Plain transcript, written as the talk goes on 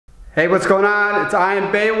Hey, what's going on? It's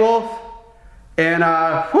Am Beowulf, and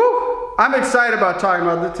I'm excited about talking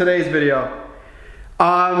about today's video.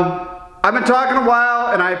 I've been talking a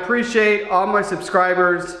while, and I appreciate all my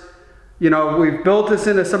subscribers. You know, we've built this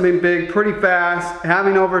into something big pretty fast,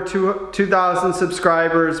 having over 2,000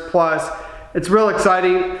 subscribers plus. It's real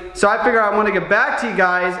exciting. So I figured I want to get back to you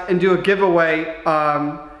guys and do a giveaway.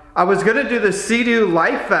 I was gonna do the Sea Doo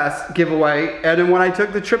Life Vest giveaway, and then when I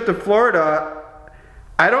took the trip to Florida,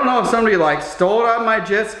 I don't know if somebody like stole it on my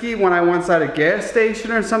jet ski when I went inside a gas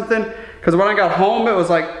station or something, because when I got home it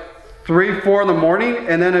was like 3, 4 in the morning,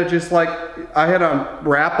 and then it just like, I had to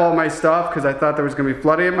wrap all my stuff because I thought there was gonna be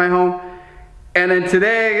flooding in my home. And then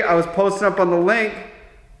today I was posting up on the link,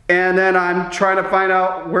 and then I'm trying to find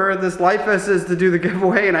out where this life vest is to do the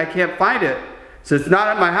giveaway, and I can't find it. So it's not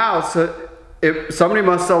at my house. So somebody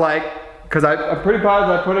must have like, because I'm pretty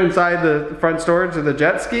positive I put it inside the front storage of the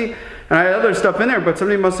jet ski, and I had other stuff in there, but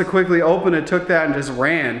somebody must have quickly opened it, took that, and just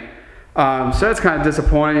ran. So that's kind of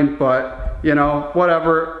disappointing, but you know,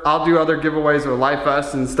 whatever. I'll do other giveaways with life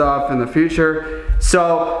vests and stuff in the future.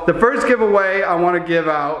 So the first giveaway I want to give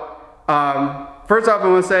out, first off I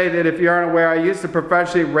want to say that if you aren't aware, I used to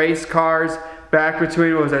professionally race cars back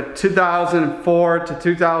between, what was it, 2004 to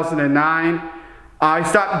 2009. I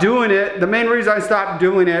stopped doing it. The main reason I stopped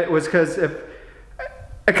doing it was because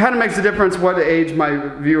it kind of makes a difference what age my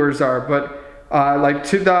viewers are, but like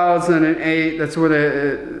 2008, that's when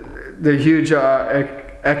the huge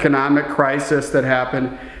economic crisis that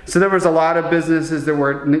happened. So there was a lot of businesses that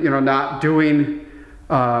were, you know, not doing,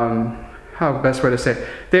 how best way to say it?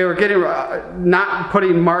 They were getting, not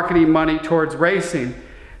putting marketing money towards racing.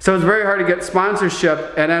 So it was very hard to get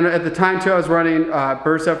sponsorship. And then at the time too, I was running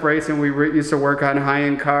Burst Up Racing. We used to work on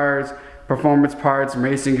high-end cars, performance parts, and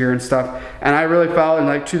racing gear and stuff. And I really felt in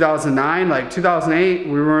like 2009, like 2008,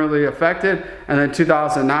 we weren't really affected. And then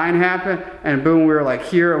 2009 happened, and boom, we were like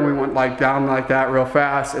here, and we went like down like that real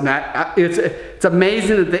fast. And that it's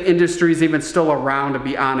amazing that the industry is even still around, to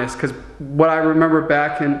be honest. Because what I remember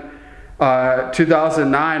back in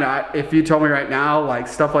 2009, if you told me right now like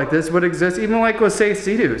stuff like this would exist, even like with say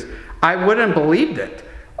Sea Doos, I wouldn't have believed it.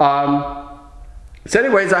 So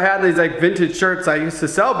anyways, I had these like vintage shirts I used to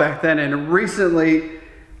sell back then, and recently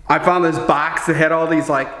I found this box that had all these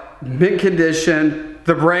like mint condition,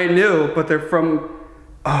 they're brand new, but they're from,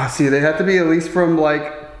 they have to be at least from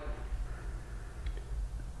like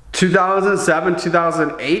 2007,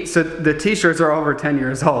 2008, so the t-shirts are over 10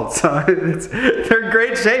 years old, so they're in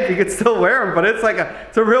great shape. You can still wear them, but it's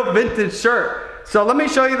a real vintage shirt. So let me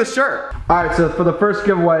show you the shirt. All right, so for the first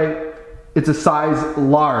giveaway, it's a size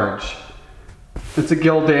large. It's a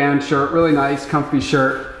Gildan shirt, really nice, comfy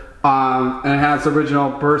shirt, and it has the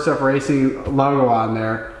original Burst Up Racing logo on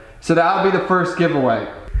there. So that'll be the first giveaway.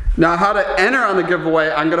 Now how to enter on the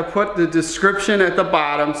giveaway, I'm gonna put the description at the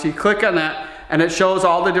bottom, so you click on that, and it shows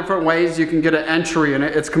all the different ways you can get an entry in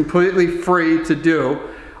it. It's completely free to do.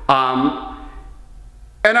 And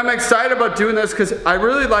I'm excited about doing this because I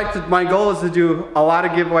really like to, my goal is to do a lot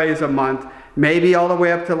of giveaways a month, maybe all the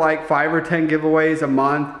way up to like 5 or 10 giveaways a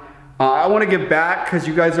month. I want to give back because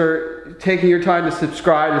you guys are taking your time to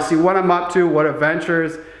subscribe to see what I'm up to, what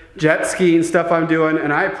adventures, jet skiing stuff I'm doing,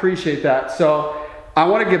 and I appreciate that. So I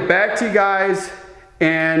want to get back to you guys,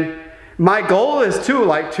 and my goal is too,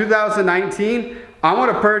 like 2019, I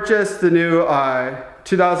want to purchase the new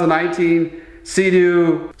 2019 Sea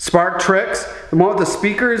Doo Spark Tricks, the one with the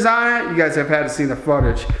speakers on it. You guys have had to see the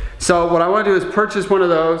footage. So what I want to do is purchase one of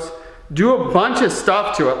those, do a bunch of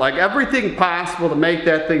stuff to it, like everything possible to make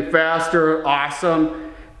that thing faster,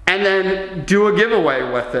 awesome, and then do a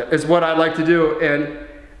giveaway with it is what I'd like to do. And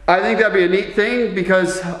I think that'd be a neat thing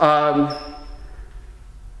because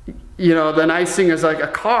you know, the nice thing is like a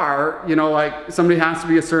car, you know, like somebody has to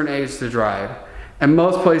be a certain age to drive. And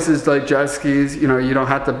most places like jet skis, you know, you don't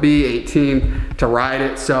have to be 18 to ride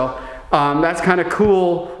it. So that's kind of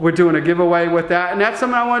cool. We're doing a giveaway with that, and that's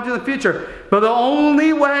something I want to do in the future. But the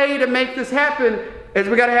only way to make this happen is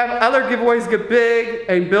we got to have other giveaways get big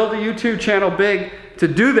and build a YouTube channel big to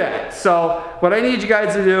do that. So what I need you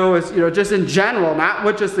guys to do is, you know, just in general, not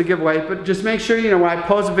with just the giveaway, but just make sure, you know, when I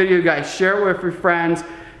post a video, you guys share it with your friends.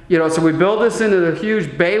 You know, so we build this into the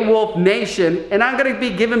huge Beowulf Nation, and I'm going to be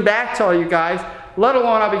giving back to all you guys, let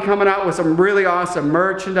alone I'll be coming out with some really awesome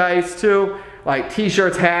merchandise too, like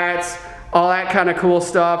t-shirts, hats, all that kind of cool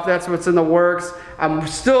stuff. That's what's in the works. I'm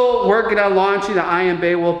still working on launching the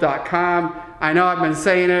IamBeowulf.com. I know I've been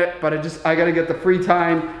saying it, but I got to get the free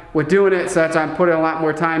time with doing it, so that's why I'm putting a lot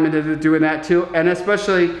more time into doing that too, and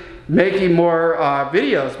especially making more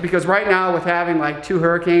videos, because right now with having like 2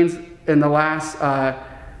 hurricanes in the last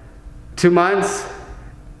 2 months,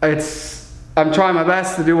 I'm trying my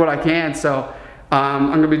best to do what I can, so I'm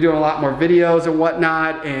gonna be doing a lot more videos and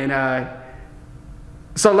whatnot. And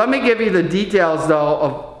so let me give you the details though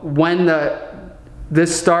of when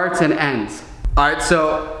this starts and ends. All right,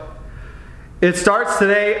 so it starts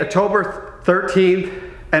today, October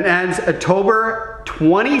 13th, and ends October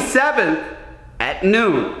 27th at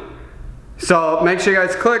noon. So make sure you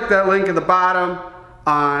guys click that link at the bottom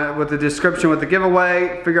with the description with the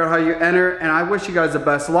giveaway, figure out how you enter, and I wish you guys the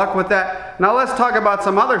best luck with that. Now let's talk about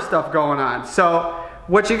some other stuff going on. So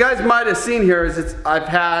what you guys might have seen here is I've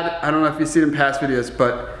had, I don't know if you've seen in past videos,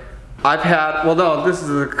 but I've had, well no, this is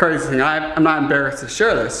the crazy thing, I'm not embarrassed to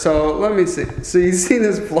share this. So let me see. So you see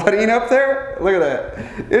this flooding up there? Look at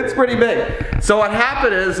that. It's pretty big. So what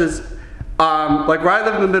happened is like where I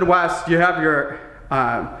live in the Midwest, you have your,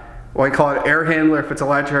 what we call it, air handler if it's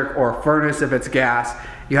electric, or furnace if it's gas.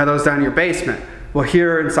 You have those down in your basement. Well,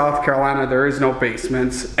 here in South Carolina, there is no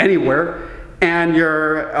basements anywhere. And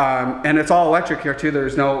and it's all electric here too.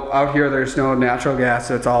 Out here there's no natural gas,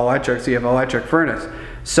 so it's all electric, so you have an electric furnace.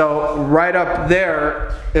 So right up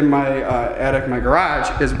there in my attic, my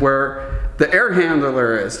garage, is where the air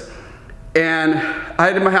handler is. And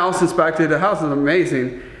I had my house inspected. The house is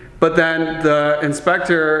amazing, but then the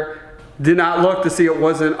inspector did not look to see it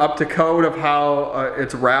wasn't up to code of how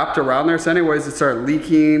it's wrapped around there. So anyways, it started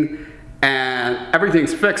leaking, and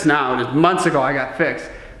everything's fixed now. Just months ago I got fixed.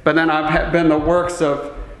 But then I've been in the works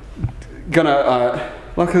of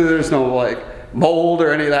luckily there's no like mold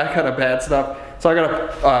or any of that kind of bad stuff. So I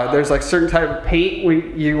gotta, there's like certain type of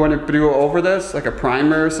paint you want to do over this, like a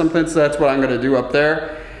primer or something. So that's what I'm gonna do up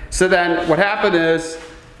there. So then what happened is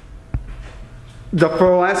the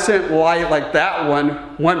fluorescent light, like that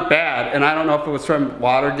one, went bad. And I don't know if it was from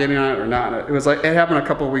water getting on it or not. It was like, it happened a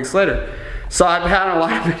couple of weeks later. So I've had a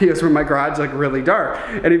lot of videos where my garage is like really dark.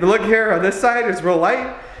 And if you look here on this side, it's real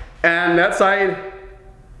light. And that side,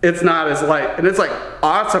 it's not as light. And it's like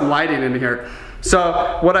awesome lighting in here.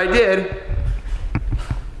 So what I did,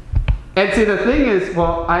 and see the thing is,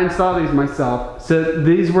 well, I installed these myself. So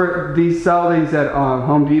these sell these at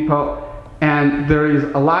Home Depot, and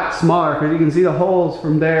they're a lot smaller because you can see the holes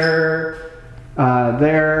from there,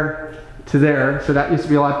 there to there. So that used to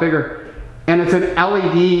be a lot bigger. And it's an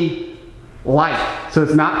LED light, so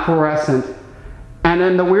it's not fluorescent. And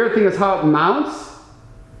then the weird thing is how it mounts.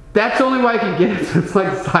 That's the only way I can get it, so it's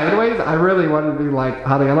like sideways. I really wanted to be like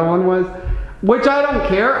how the other one was, which I don't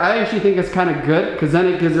care. I actually think it's kind of good because then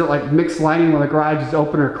it gives it like mixed lighting when the garage is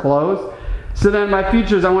open or closed. So then my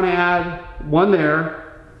features, I want to add one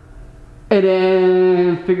there, and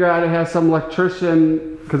then figure out it has some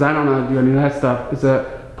electrician, because I don't know how to do any of that stuff, is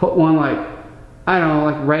to put one like, I don't know,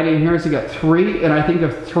 like right in here. So you got 3, and I think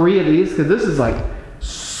of 3 of these, because this is like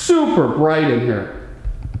super bright in here.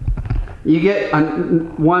 You get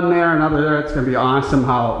one there, another there. It's going to be awesome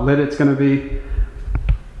how lit it's going to be,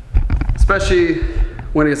 especially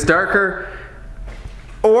when it's darker,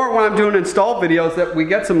 or when I'm doing install videos that we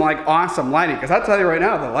get some like awesome lighting. Because I'll tell you right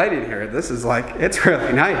now, the lighting here, this is like, it's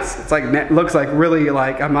really nice. It's like, it looks like really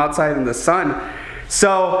like I'm outside in the sun.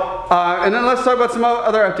 So, and then let's talk about some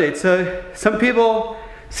other updates. So some people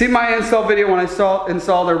see my install video when I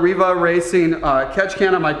installed a Riva Racing catch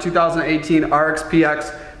can on my 2018 RXP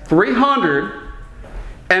X 300,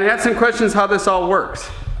 and had some questions how this all works.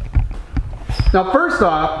 Now first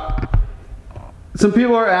off, some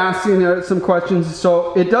people are asking some questions.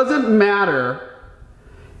 So it doesn't matter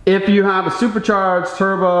if you have a supercharged,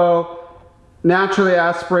 turbo, naturally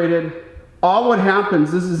aspirated. All what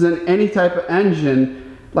happens, this is in any type of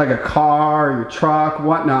engine, like a car, your truck,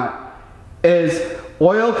 whatnot, is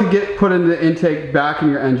oil could get put in the intake back in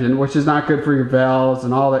your engine, which is not good for your valves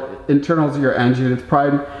and all the internals of your engine. It's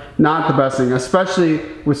probably not the best thing, especially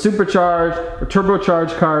with supercharged or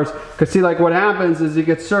turbocharged cars, because see, like what happens is it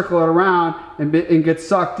gets circled around and gets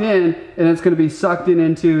sucked in, and it's going to be sucked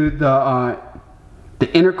into the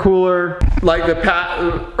intercooler. Like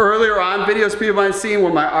earlier on videos people might have seen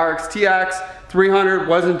where my RXT X 300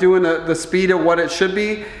 wasn't doing the speed of what it should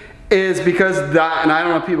be, is because that, and I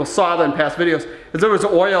don't know if people saw that in past videos, is there was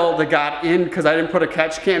oil that got in because I didn't put a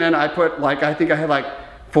catch can in. I put like, I think I had like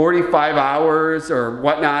 45 hours or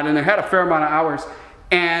whatnot, and it had a fair amount of hours,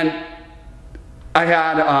 and I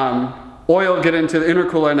had oil get into the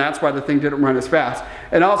intercooler, and that's why the thing didn't run as fast.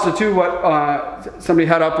 And also too, what somebody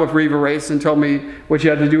had up with Riva Race and told me what you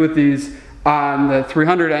had to do with these on the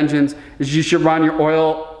 300 engines is you should run your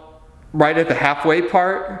oil right at the halfway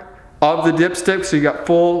part of the dipstick, so you got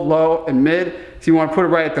full, low, and mid. So you want to put it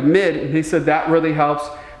right at the mid, and he said that really helps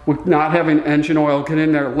with not having engine oil get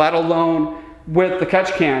in there, let alone with the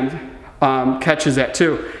catch cans. catches that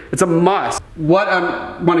too. It's a must. What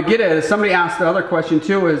I want to get at is, somebody asked the other question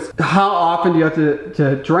too, is how often do you have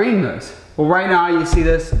to drain this? Well, right now you see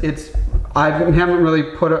this, I haven't really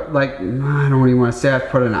put it, like, I don't even want to say I've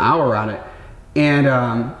put an hour on it.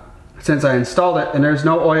 And since I installed it, and there's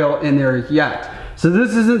no oil in there yet. So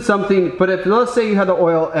this isn't something, but if let's say you had the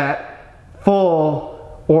oil at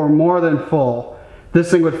full or more than full, this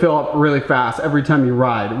thing would fill up really fast every time you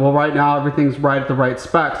ride. Well, right now everything's right at the right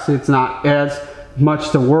specs, so it's not as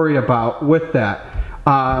much to worry about with that.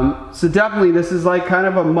 So definitely this is like kind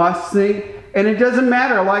of a must thing, and it doesn't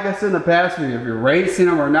matter, like I said in the past video, if you're racing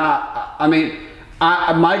them or not. I mean,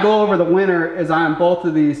 my goal over the winter is on both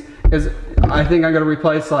of these is I think I'm gonna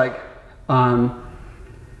replace like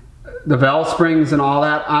the valve springs and all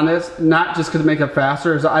that on this, not just to make it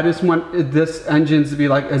faster. So I just want this engine to be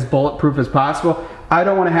like as bulletproof as possible. I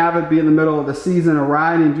don't want to have it be in the middle of the season of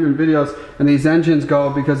riding, doing videos, and these engines go,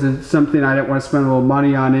 because it's something I didn't want to spend a little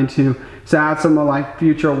money on into. So that's some of like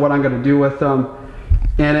future what I'm going to do with them.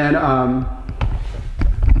 And then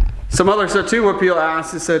some other stuff too, what people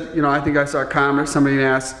asked, they said, you know, I think I saw a comment, somebody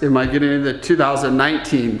asked, am I getting into the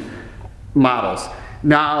 2019 models?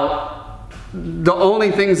 Now, the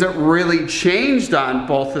only things that really changed on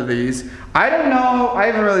both of these, I don't know, I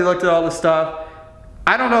haven't really looked at all the stuff.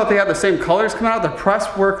 I don't know if they have the same colors coming out. The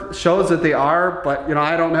press work shows that they are, but you know,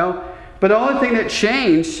 I don't know. But the only thing that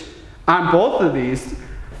changed on both of these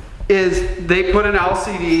is they put an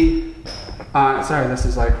LCD, sorry, this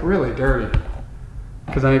is like really dirty,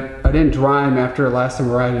 because I didn't dry them after last time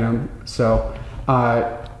riding them, so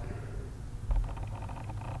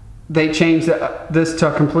they changed this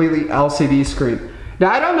to a completely LCD screen. Now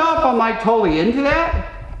I don't know if I'm like totally into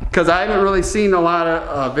that, because I haven't really seen a lot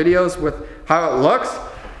of videos with how it looks,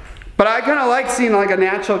 but I kind of like seeing like a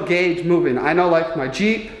natural gauge moving. I know like my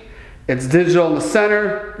Jeep, it's digital in the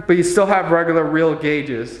center, but you still have regular real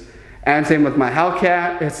gauges. And same with my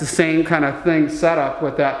Hellcat, it's the same kind of thing set up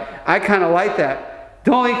with that. I kind of like that.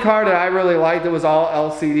 The only car that I really liked that was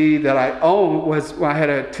all LCD that I owned was when I had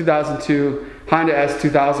a 2002 Honda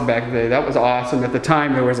S2000 back in the day. That was awesome. At the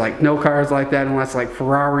time there was like no cars like that unless like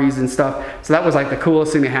Ferraris and stuff. So that was like the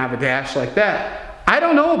coolest thing to have, a dash like that. I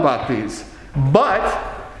don't know about these, but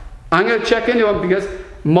I'm gonna check into them, because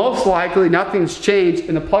most likely nothing's changed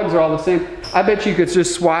and the plugs are all the same. I bet you could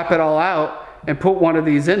just swap it all out and put one of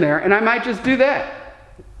these in there, and I might just do that.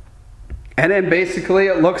 And then basically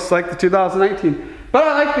it looks like the 2019. But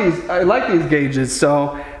I like these gauges,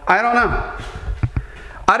 so I don't know.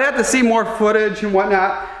 I'd have to see more footage and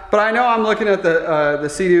whatnot, but I know I'm looking at the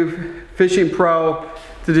Sea Doo Fishing Pro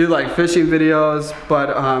to do like fishing videos,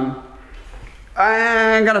 but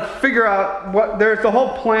I'm gonna figure out what, there's the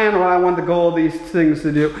whole plan what I want the goal of these things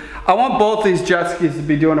to do. I want both these jet skis to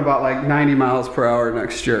be doing about like 90 miles per hour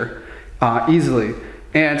next year, easily.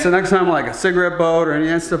 And so next time like a cigarette boat or any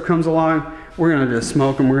of that stuff comes along, we're gonna just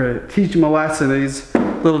smoke them. We're gonna teach them a lesson. These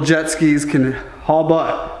little jet skis can haul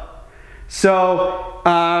butt. So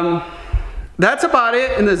that's about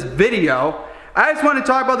it in this video. I just want to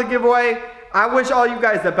talk about the giveaway. I wish all you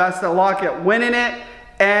guys the best of luck at winning it.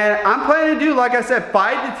 And I'm planning to do, like I said,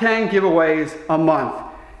 5 to 10 giveaways a month.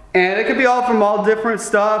 And it could be all from all different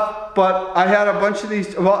stuff, but I had a bunch of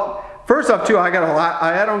these. Well, first off too, I got a lot.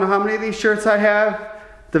 I don't know how many of these shirts I have.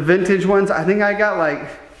 The vintage ones, I think I got like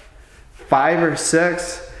 5 or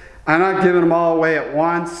 6. I'm not giving them all away at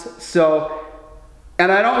once. So,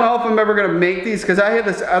 and I don't know if I'm ever gonna make these, because I had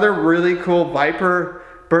this other really cool Viper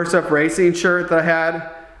Burst Up Racing shirt that I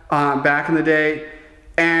had back in the day.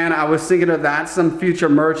 And I was thinking of that, some future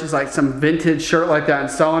merch is like some vintage shirt like that and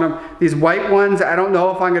selling them. These white ones, I don't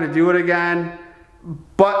know if I'm gonna do it again,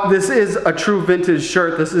 but this is a true vintage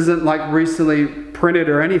shirt. This isn't like recently printed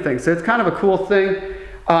or anything. So it's kind of a cool thing.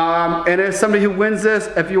 And as somebody who wins this,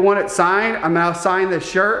 if you want it signed, I'll sign this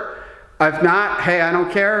shirt. If not, hey, I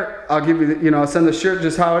don't care. I'll give you, you know, send the shirt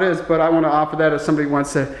just how it is, but I want to offer that if somebody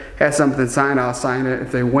wants to have something signed, I'll sign it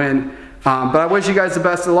if they win. But I wish you guys the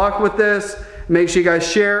best of luck with this. Make sure you guys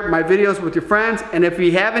share my videos with your friends. And if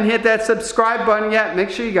you haven't hit that subscribe button yet, make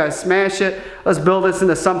sure you guys smash it. Let's build this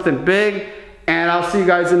into something big. And I'll see you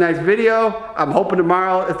guys in the next video. I'm hoping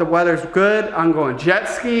tomorrow, if the weather's good, I'm going jet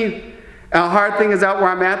skiing. And the hard thing is out where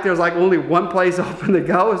I'm at, there's like only one place open to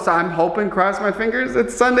go. So I'm hoping, cross my fingers,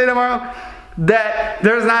 it's Sunday tomorrow, that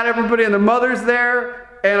there's not everybody and the mother's there,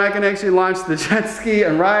 and I can actually launch the jet ski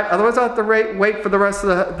and ride. Otherwise I'll have to wait for the rest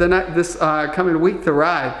of this coming week to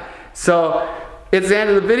ride. So it's the end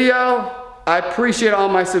of the video. I appreciate all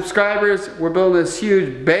my subscribers. We're building this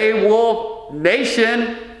huge Beowulf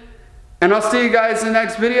nation. And I'll see you guys in the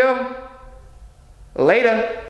next video. Later.